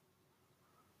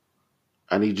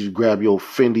 I need you to grab your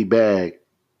Fendi bag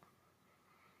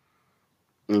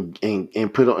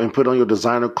and put on your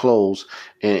designer clothes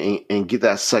and get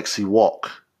that sexy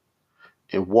walk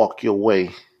and walk your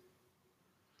way.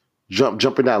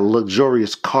 Jump in that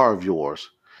luxurious car of yours.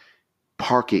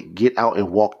 Park it, get out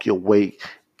and walk your way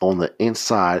on the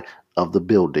inside of the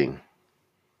building.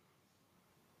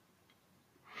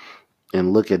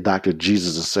 And look at Dr.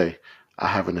 Jesus and say, I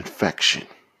have an infection.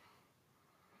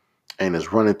 And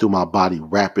it's running through my body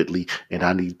rapidly and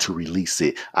I need to release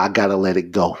it. I gotta let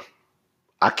it go.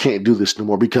 I can't do this no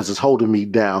more because it's holding me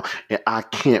down and I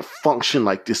can't function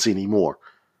like this anymore.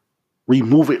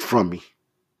 Remove it from me.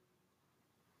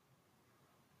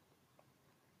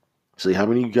 See, how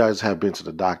many of you guys have been to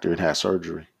the doctor and had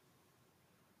surgery?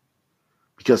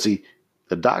 Because see,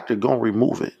 the doctor gonna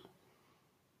remove it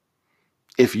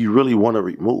if you really want it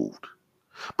removed.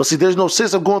 But see, there's no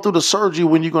sense of going through the surgery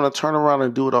when you're gonna turn around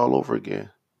and do it all over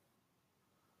again.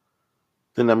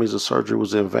 Then that means the surgery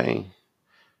was in vain.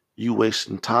 You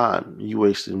wasting time, you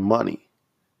wasting money.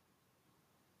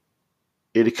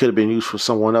 It could have been used for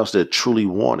someone else that truly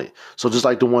wanted. So just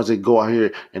like the ones that go out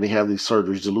here and they have these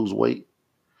surgeries to lose weight,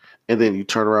 and then you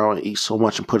turn around and eat so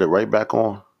much and put it right back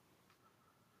on.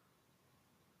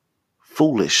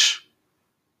 Foolish.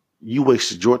 You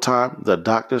wasted your time, the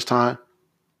doctor's time.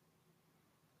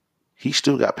 He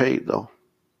still got paid though.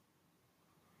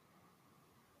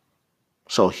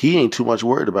 So he ain't too much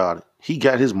worried about it. He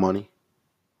got his money.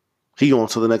 He on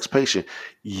to the next patient.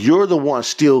 You're the one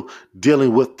still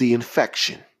dealing with the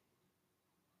infection.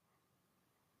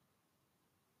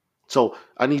 So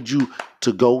I need you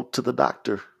to go to the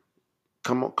doctor.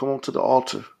 Come on to the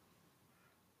altar.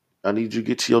 I need you to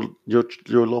get to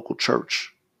your local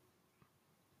church.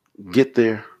 Get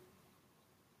there.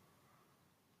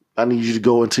 I need you to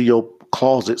go into your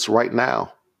closets right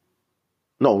now.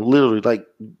 No, literally, like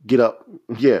get up.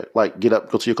 Yeah, like get up,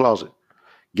 go to your closet.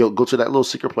 Go to that little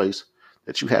secret place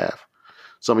that you have.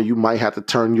 Some of you might have to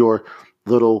turn your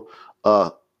little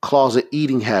closet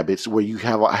eating habits where you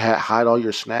hide all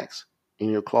your snacks in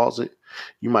your closet.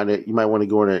 You might want to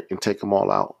go in there and take them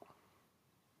all out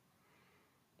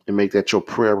and make that your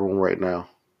prayer room right now.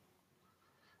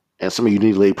 And some of you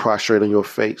need to lay prostrate on your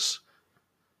face.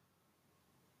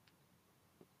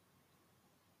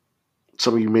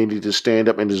 Some of you may need to stand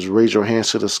up and just raise your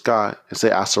hands to the sky and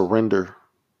say, I surrender.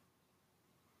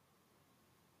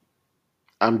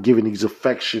 I'm giving these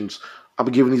affections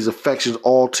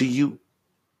all to you.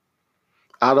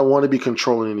 I don't want to be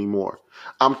controlling anymore.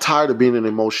 I'm tired of being an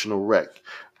emotional wreck.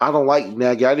 I don't like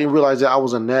nagging. I didn't realize that I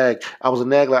was a nag. I was a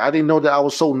nag. Like I didn't know that I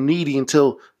was so needy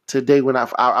until today when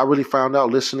I really found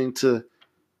out listening to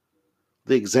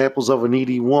the examples of a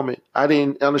needy woman. I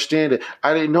didn't understand it.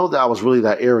 I didn't know that I was really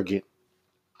that arrogant.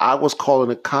 I was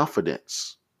calling it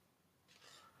confidence.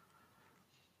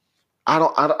 I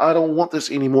don't want this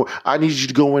anymore. I need you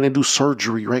to go in and do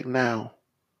surgery right now.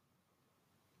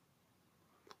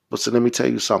 But so let me tell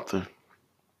you something.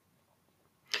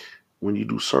 When you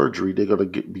do surgery, they're gonna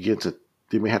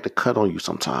they may have to cut on you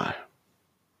sometime.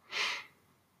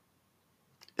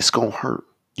 It's gonna hurt.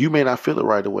 You may not feel it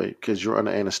right away because you're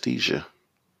under anesthesia.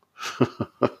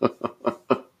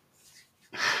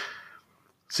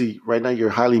 See, right now you're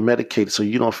highly medicated, so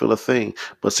you don't feel a thing.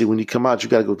 But see, when you come out, you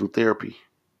got to go through therapy.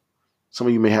 Some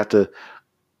of you may have to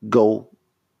go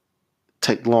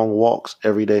take long walks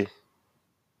every day.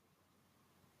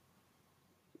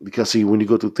 Because see, when you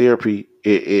go through therapy,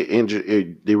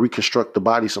 they reconstruct the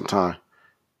body sometimes.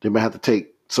 They may have to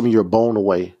take some of your bone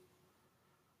away.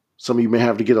 Some of you may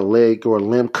have to get a leg or a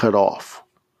limb cut off.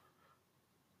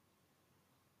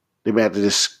 They may have to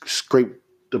just scrape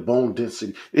the bone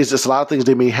density. It's just a lot of things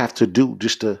they may have to do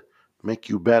just to make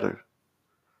you better.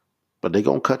 But they're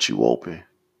going to cut you open.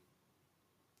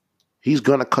 He's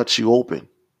going to cut you open.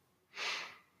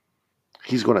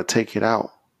 He's going to take it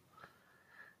out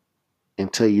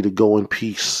and tell you to go in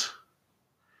peace.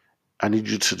 I need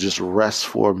you to just rest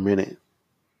for a minute.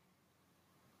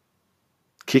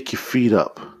 Kick your feet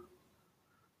up.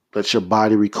 Let your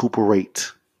body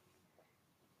recuperate.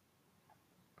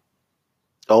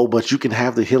 Oh, but you can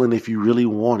have the healing if you really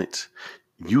want it.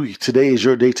 Today is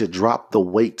your day to drop the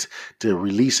weight, to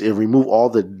release and remove all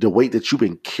the weight that you've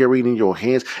been carrying in your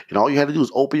hands. And all you had to do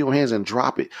is open your hands and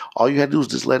drop it. All you had to do is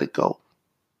just let it go.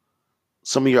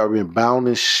 Some of you are been bound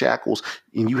in shackles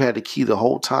and you had the key the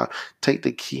whole time. Take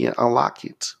the key and unlock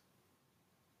it.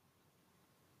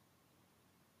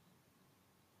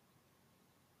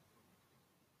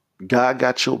 God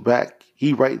got your back.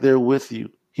 He right there with you.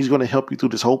 He's going to help you through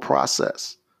this whole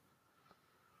process.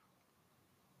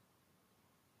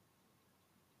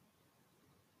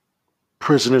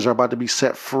 Prisoners are about to be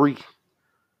set free.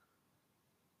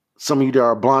 Some of you that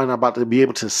are blind are about to be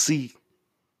able to see.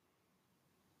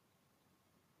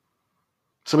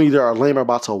 Some of you that are lame are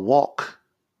about to walk.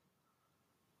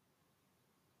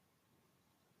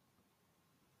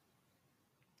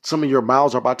 Some of your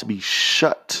mouths are about to be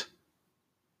shut.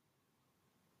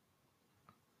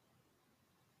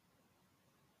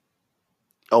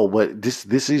 Oh, but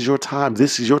this is your time.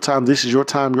 This is your time. This is your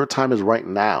time. Your time is right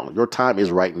now. Your time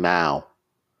is right now,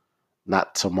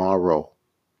 not tomorrow.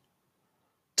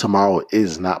 Tomorrow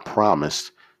is not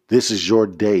promised. This is your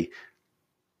day.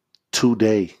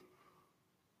 Today.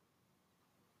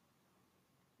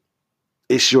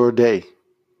 It's your day.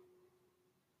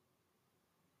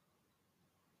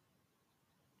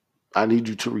 I need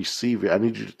you to receive it. I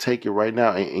need you to take it right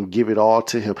now and give it all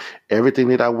to him. Everything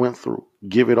that I went through,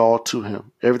 give it all to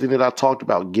him. Everything that I talked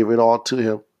about, give it all to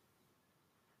him.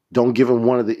 Don't give him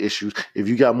one of the issues. If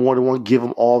you got more than one, give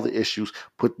him all the issues.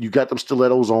 You got them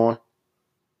stilettos on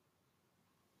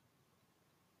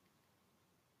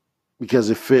because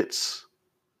it fits.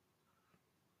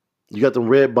 You got them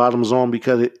red bottoms on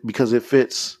because it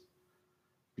fits.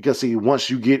 Because see, once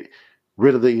you get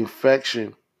rid of the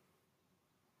infection,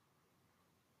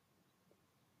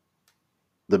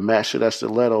 the match of that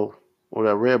stiletto or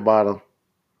that red bottom,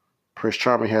 Prince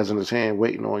Charming has in his hand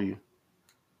waiting on you.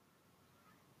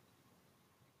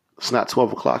 It's not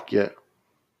 12 o'clock yet.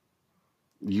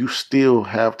 You still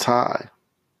have time.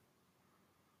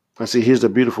 And see, here's the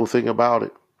beautiful thing about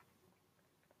it.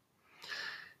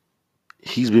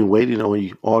 He's been waiting on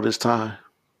you all this time.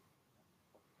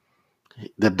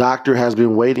 The doctor has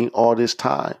been waiting all this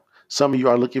time. Some of you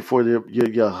are looking for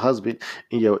your husband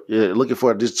and you're looking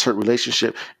for this certain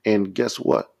relationship. And guess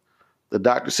what? The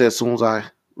doctor said as soon as I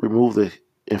remove the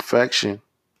infection,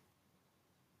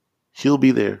 he'll be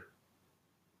there.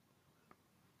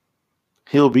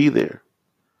 He'll be there.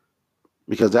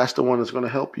 Because that's the one that's going to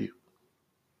help you.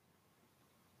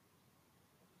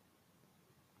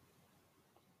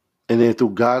 And then through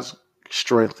God's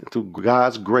strength, and through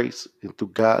God's grace, and through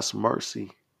God's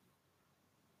mercy,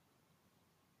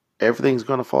 everything's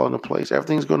going to fall into place.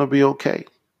 Everything's going to be okay.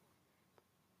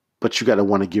 But you got to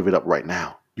want to give it up right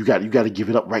now. You got to give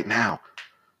it up right now.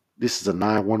 This is a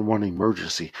 911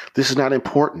 emergency. This is not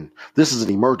important. This is an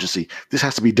emergency. This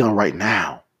has to be done right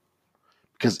now.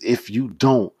 Because if you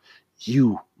don't,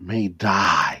 you may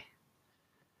die.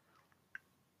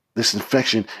 This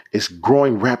infection is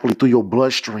growing rapidly through your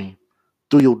bloodstream,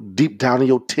 through your deep down in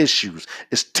your tissues.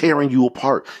 It's tearing you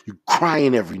apart. You're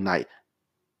crying every night.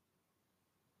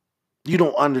 You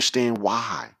don't understand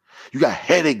why. You got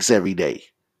headaches every day.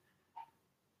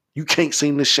 You can't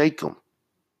seem to shake them.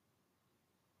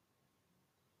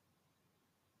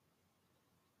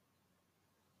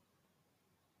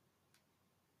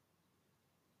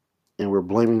 And we're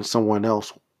blaming someone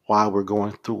else while we're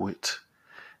going through it.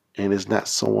 And it's not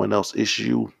someone else. It's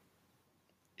you.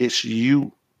 It's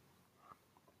you.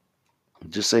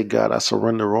 Just say, God, I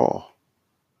surrender all.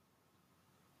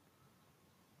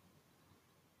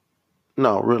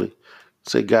 No, really.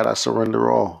 Say, God, I surrender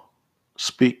all.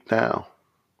 Speak now.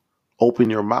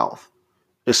 Open your mouth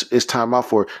It's time out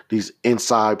for these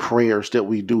inside prayers that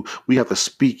we do. We have to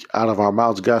speak out of our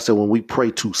mouths. God said when we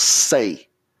pray to say,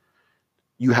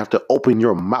 you have to open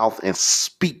your mouth and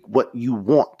speak what you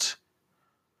want.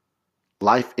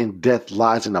 Life and death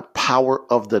lies in the power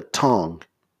of the tongue.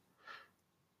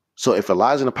 So if it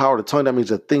lies in the power of the tongue, that means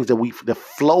the things that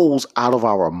flows out of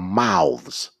our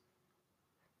mouths.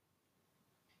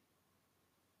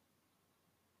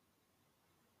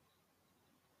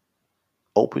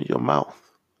 Open your mouth.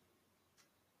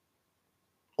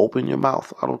 Open your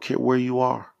mouth. I don't care where you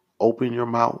are. Open your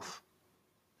mouth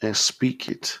and speak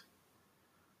it.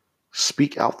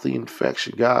 Speak out the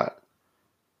infection. God,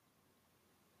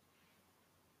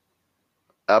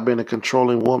 I've been a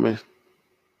controlling woman.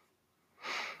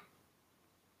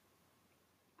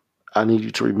 I need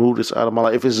you to remove this out of my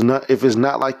life. If it's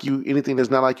not like you, anything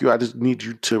that's not like you, I just need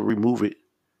you to remove it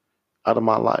out of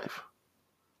my life.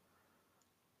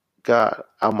 God,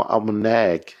 I'm a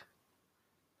nag.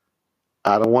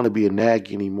 I don't want to be a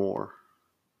nag anymore.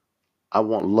 I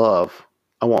want love.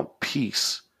 I want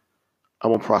peace. I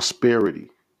want prosperity.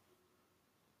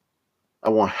 I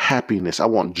want happiness. I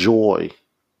want joy.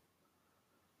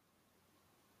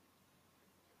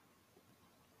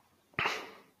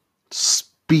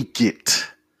 Speak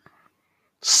it.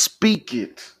 Speak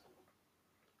it.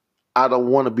 I don't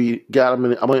want to be, God, I'm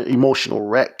an emotional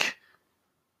wreck.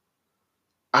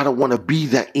 I don't want to be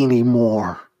that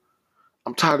anymore.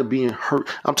 I'm tired of being hurt.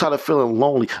 I'm tired of feeling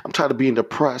lonely. I'm tired of being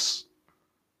depressed.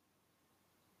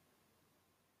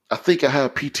 I think I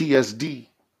have PTSD.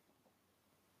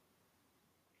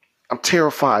 I'm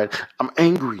terrified. I'm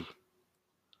angry.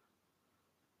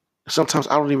 Sometimes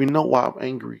I don't even know why I'm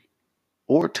angry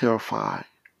or terrified.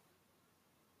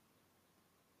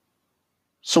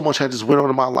 So much had just went on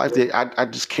in my life that I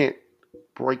just can't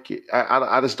break it.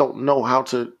 I just don't know how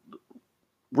to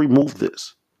remove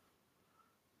this.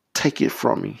 Take it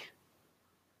from me.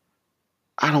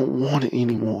 I don't want it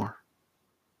anymore.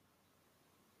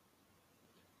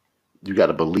 You got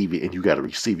to believe it and you got to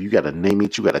receive it. You got to name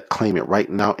it. You got to claim it right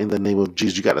now in the name of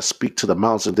Jesus. You got to speak to the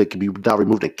mountains that can be now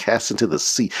removed and cast into the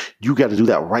sea. You got to do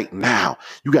that right now.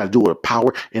 You got to do it with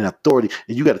power and authority.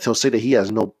 And you got to tell Satan that he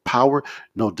has no power,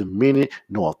 no dominion,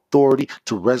 no authority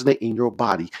to resonate in your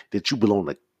body, that you belong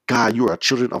to God. You are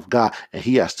children of God and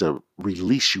he has to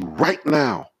release you right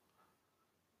now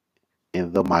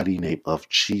in the mighty name of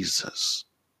Jesus.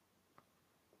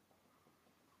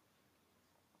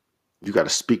 You got to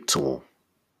speak to him.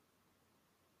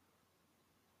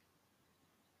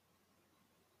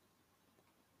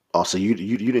 Oh, so you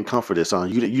didn't come for this, huh?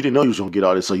 You didn't know you was gonna get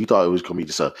all this, so you thought it was gonna be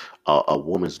just a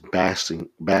woman's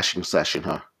bashing session,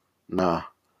 huh? Nah,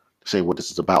 this ain't what this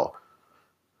is about.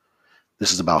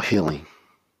 This is about healing.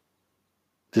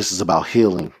 This is about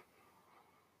healing.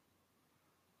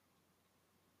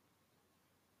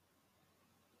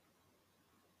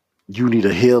 You need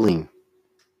a healing.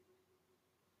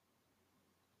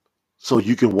 So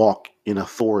you can walk in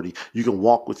authority. You can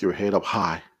walk with your head up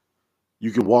high.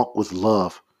 You can walk with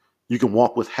love. You can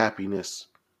walk with happiness.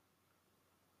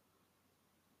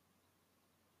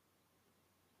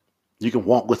 You can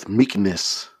walk with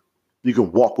meekness. You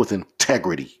can walk with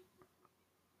integrity.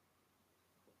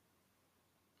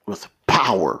 With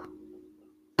power,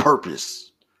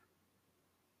 purpose,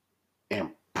 and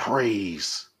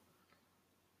praise.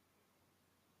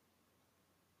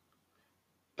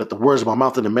 Let the words of my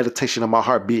mouth and the meditation of my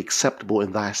heart be acceptable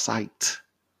in thy sight.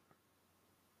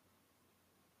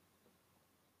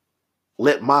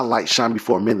 Let my light shine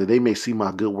before men that they may see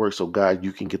my good works, so God,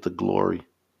 you can get the glory.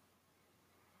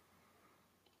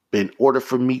 In order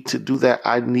for me to do that,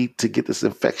 I need to get this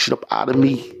infection up out of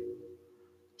me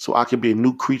so I can be a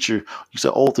new creature. You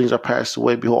said, old things are passed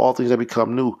away. Behold, all things have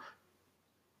become new.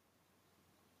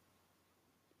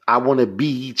 I want to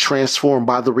be transformed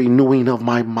by the renewing of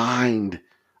my mind.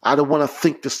 I don't want to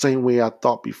think the same way I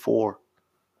thought before.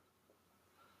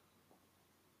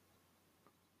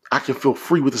 I can feel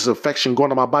free with this infection going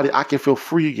to my body. I can feel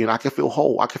free again. I can feel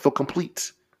whole. I can feel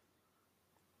complete.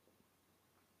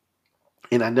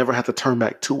 And I never have to turn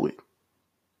back to it.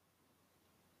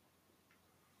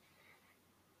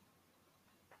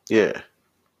 Yeah.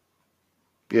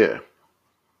 Yeah.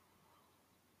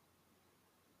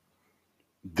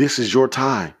 This is your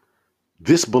time.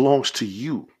 This belongs to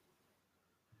you.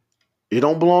 It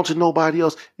don't belong to nobody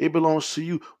else. It belongs to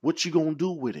you. What you gonna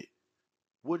do with it?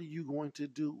 What are you going to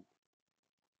do?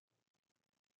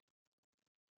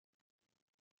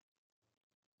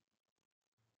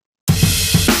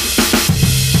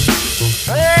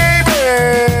 Baby,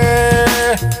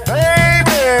 baby,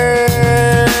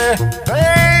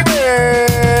 baby.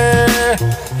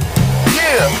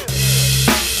 Yeah.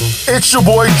 It's your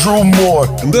boy Drew Moore.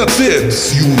 And that's it.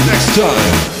 See you next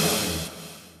time.